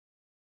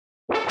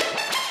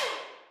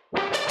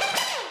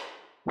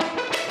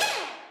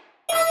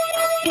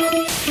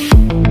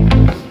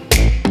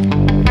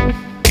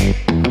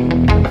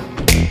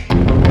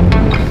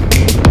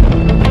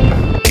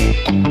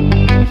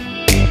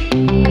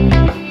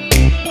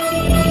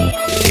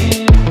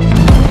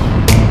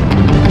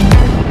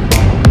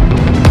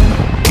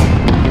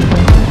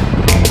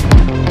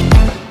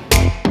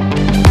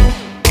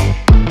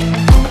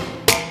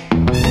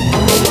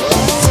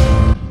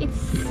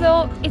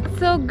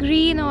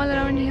Green all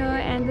around here,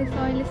 and the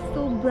soil is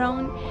so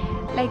brown,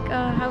 like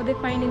how they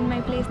find in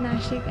my place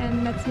Nashik,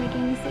 and that's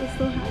making me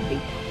so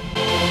happy.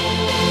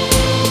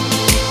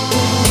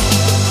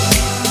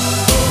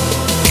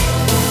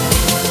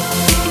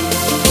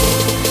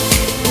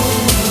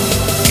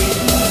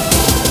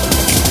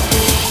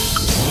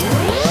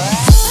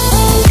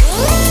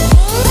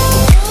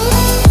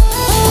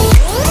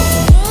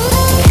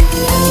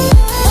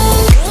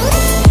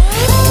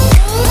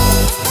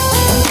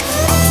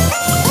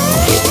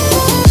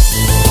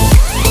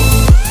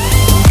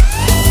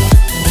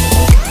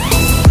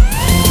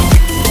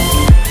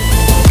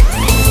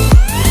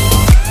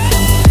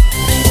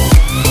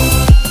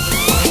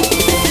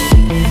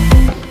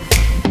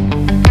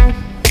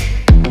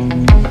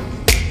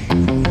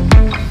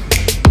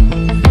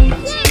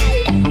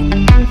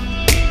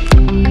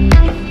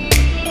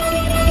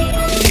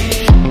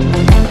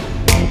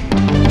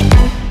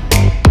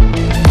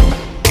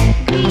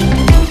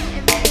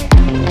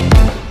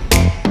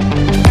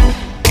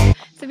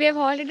 We have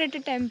halted at a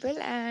temple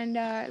and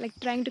like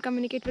trying to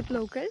communicate with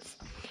locals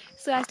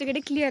so as to get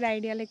a clear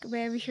idea like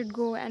where we should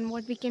go and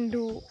what we can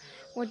do,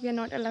 what we are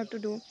not allowed to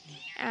do.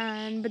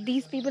 But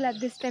these people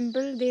at this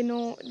temple, they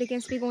know they can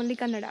speak only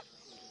Kannada,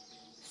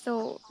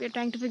 so we are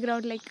trying to figure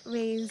out like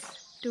ways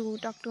to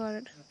talk to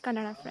our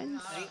Kannada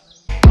friends.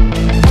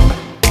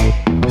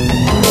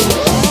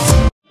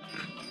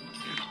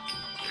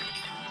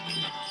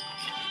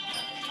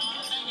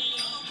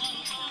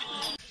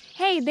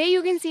 Hey, there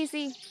you can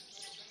see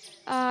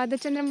the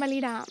Chandrampalli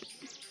Dam.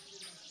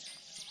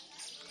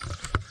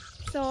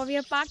 So we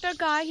have parked our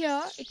car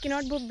here. It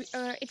cannot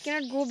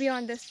go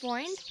beyond this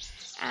point,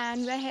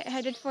 and we're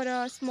headed for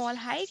a small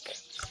hike.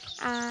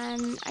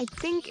 And I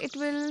think it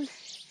will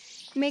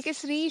make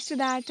us reach to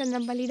that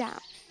Chandrampalli Dam.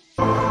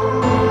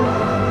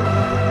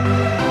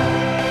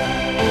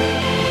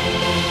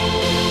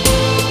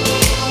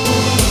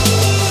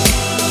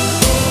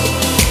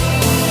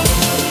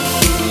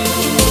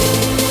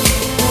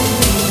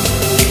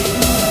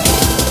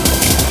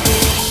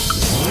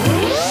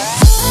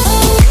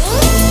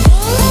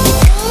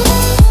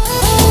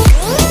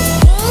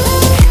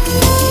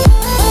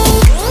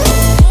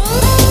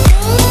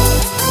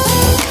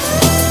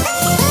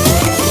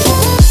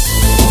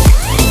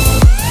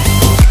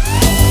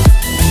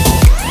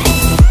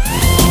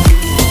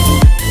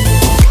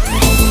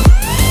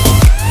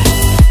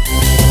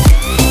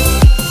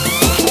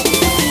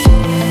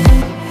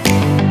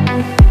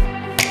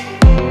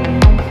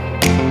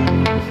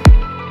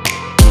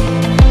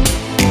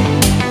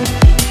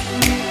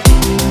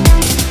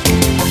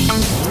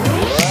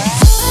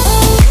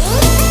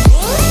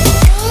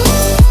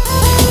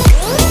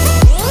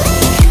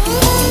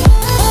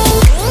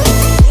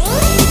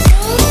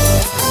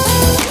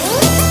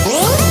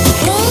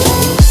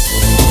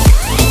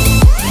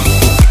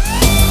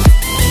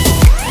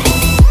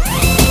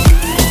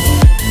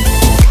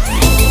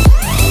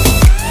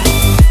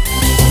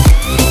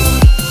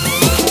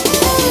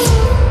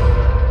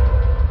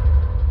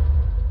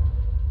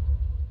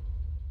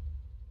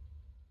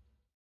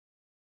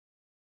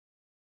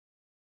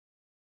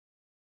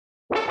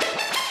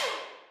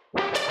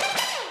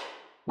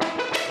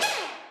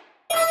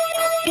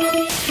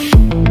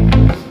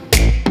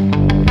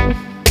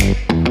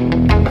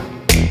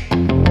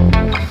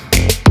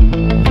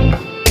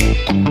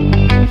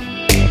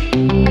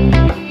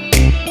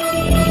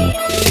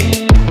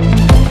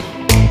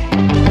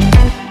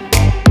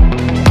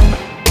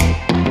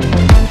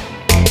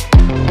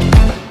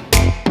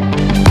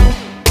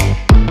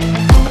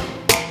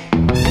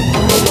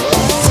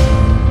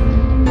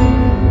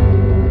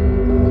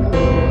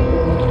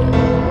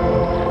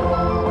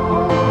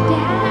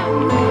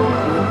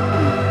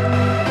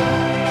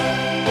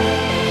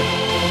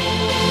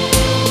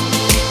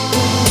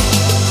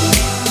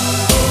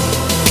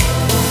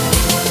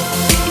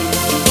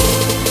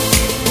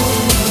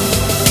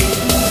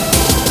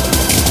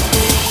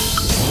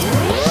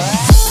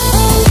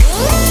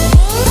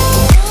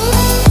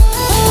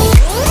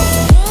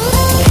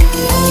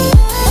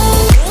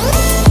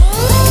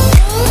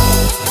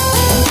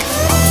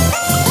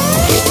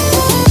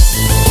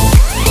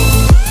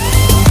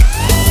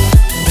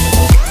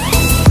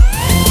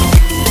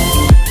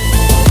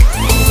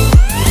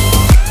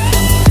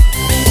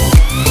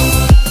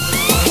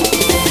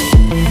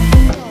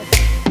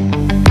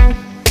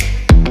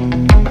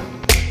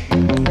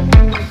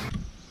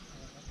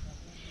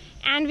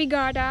 We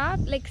got up,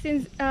 like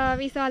since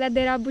we saw that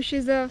there are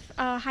bushes of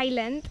high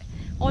length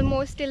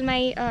almost till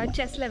my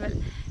chest level,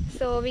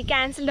 so we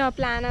cancelled our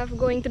plan of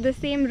going to the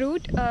same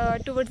route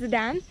towards the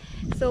dam.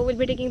 So we'll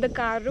be taking the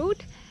car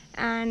route,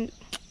 and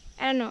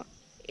I don't know,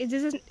 it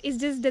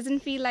just doesn't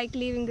feel like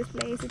leaving this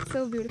place. It's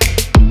so beautiful.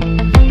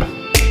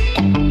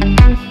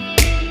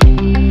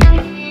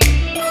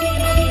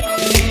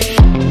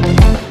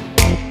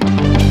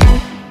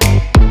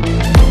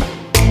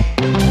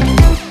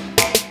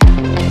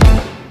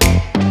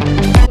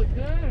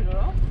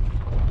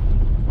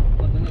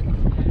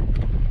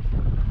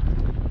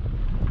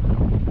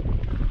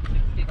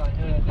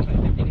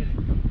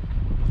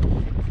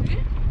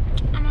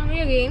 I'm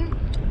hungry again.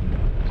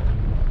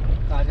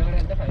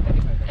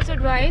 It's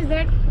advised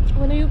that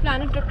whenever you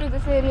plan a trip to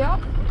this area,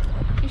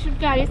 you should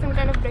carry some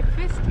kind of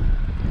breakfast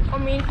or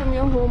meal from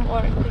your home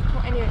or like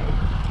from anywhere,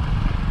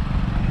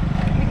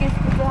 because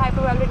there's a high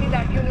probability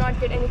that you'll not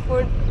get any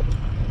food,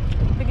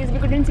 because we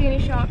couldn't see any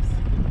shops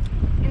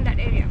in that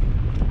area.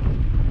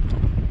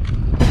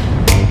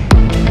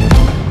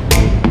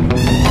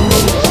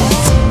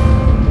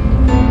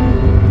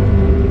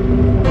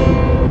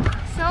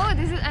 So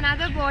this is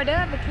another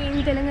border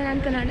between Telangana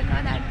and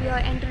Karnataka that we are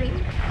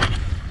entering.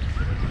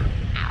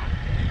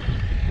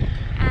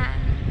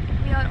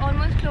 We are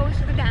almost close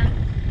to the dam.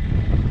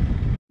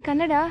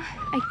 Kannada,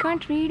 I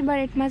can't read, but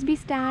it must be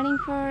standing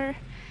for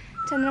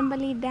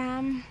Chandrampalli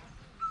Dam.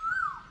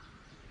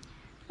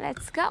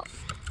 Let's go.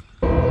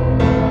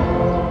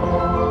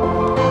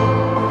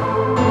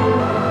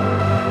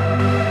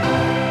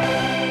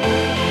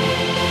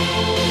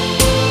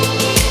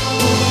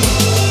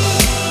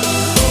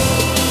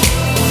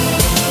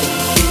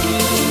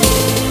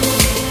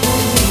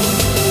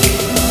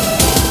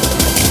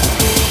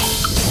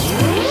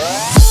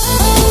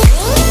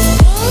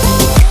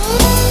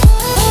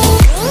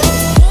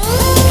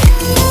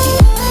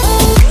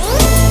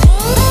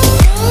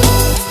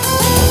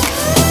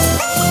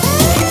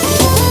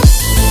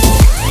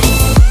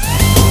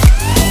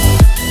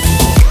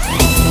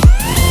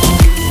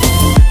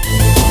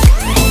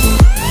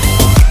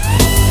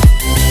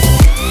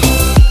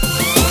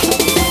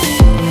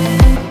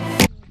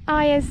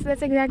 Yes,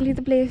 that's exactly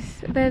the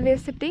place where we're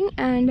sitting,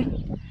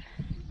 and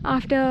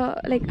after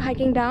like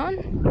hiking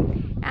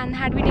down, and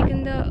had we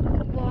taken the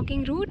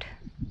walking route,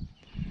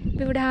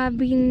 we would have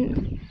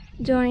been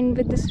joined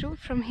with this route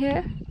from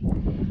here,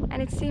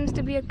 and it seems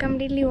to be a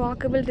completely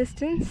walkable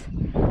distance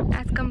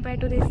as compared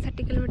to these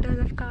 30 kilometers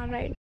of car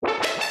ride.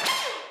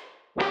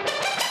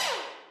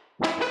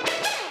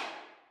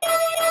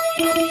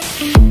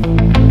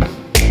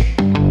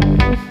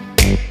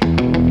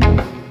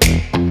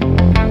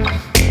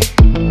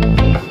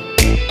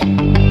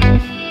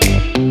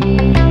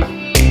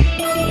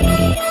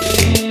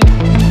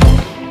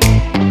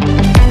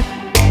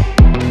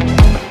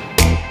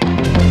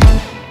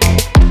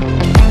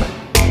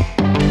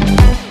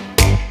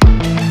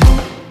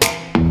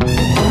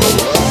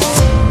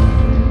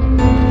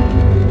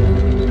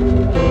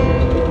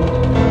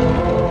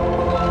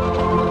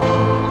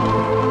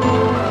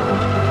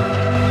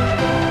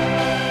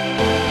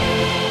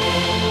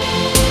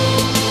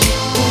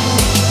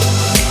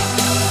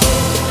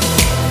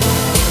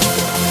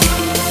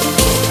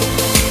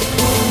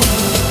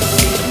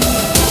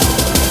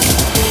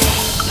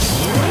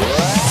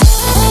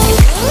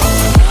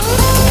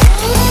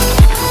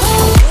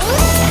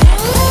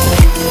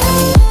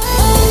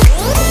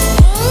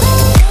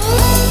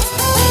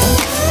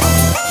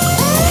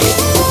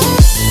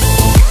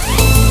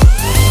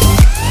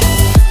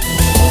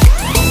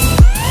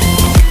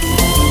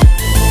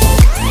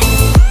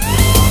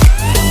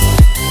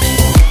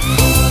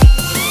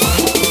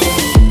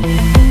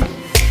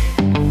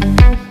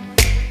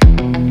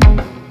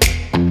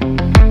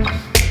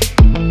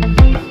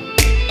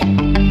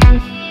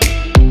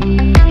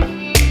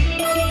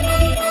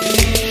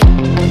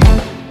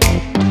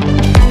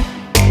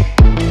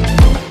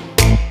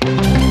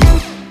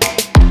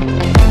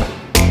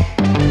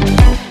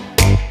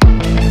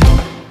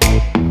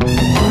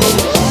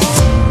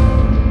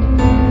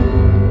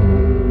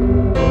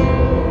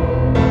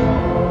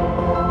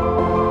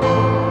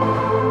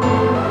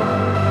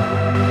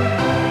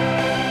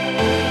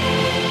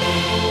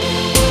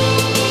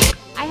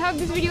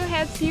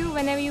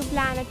 Whenever you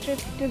plan a trip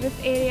to this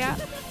area,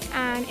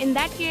 and in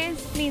that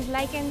case, please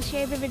like and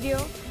share the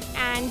video,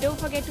 and don't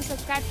forget to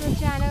subscribe to the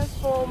channel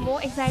for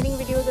more exciting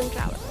videos on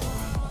travel.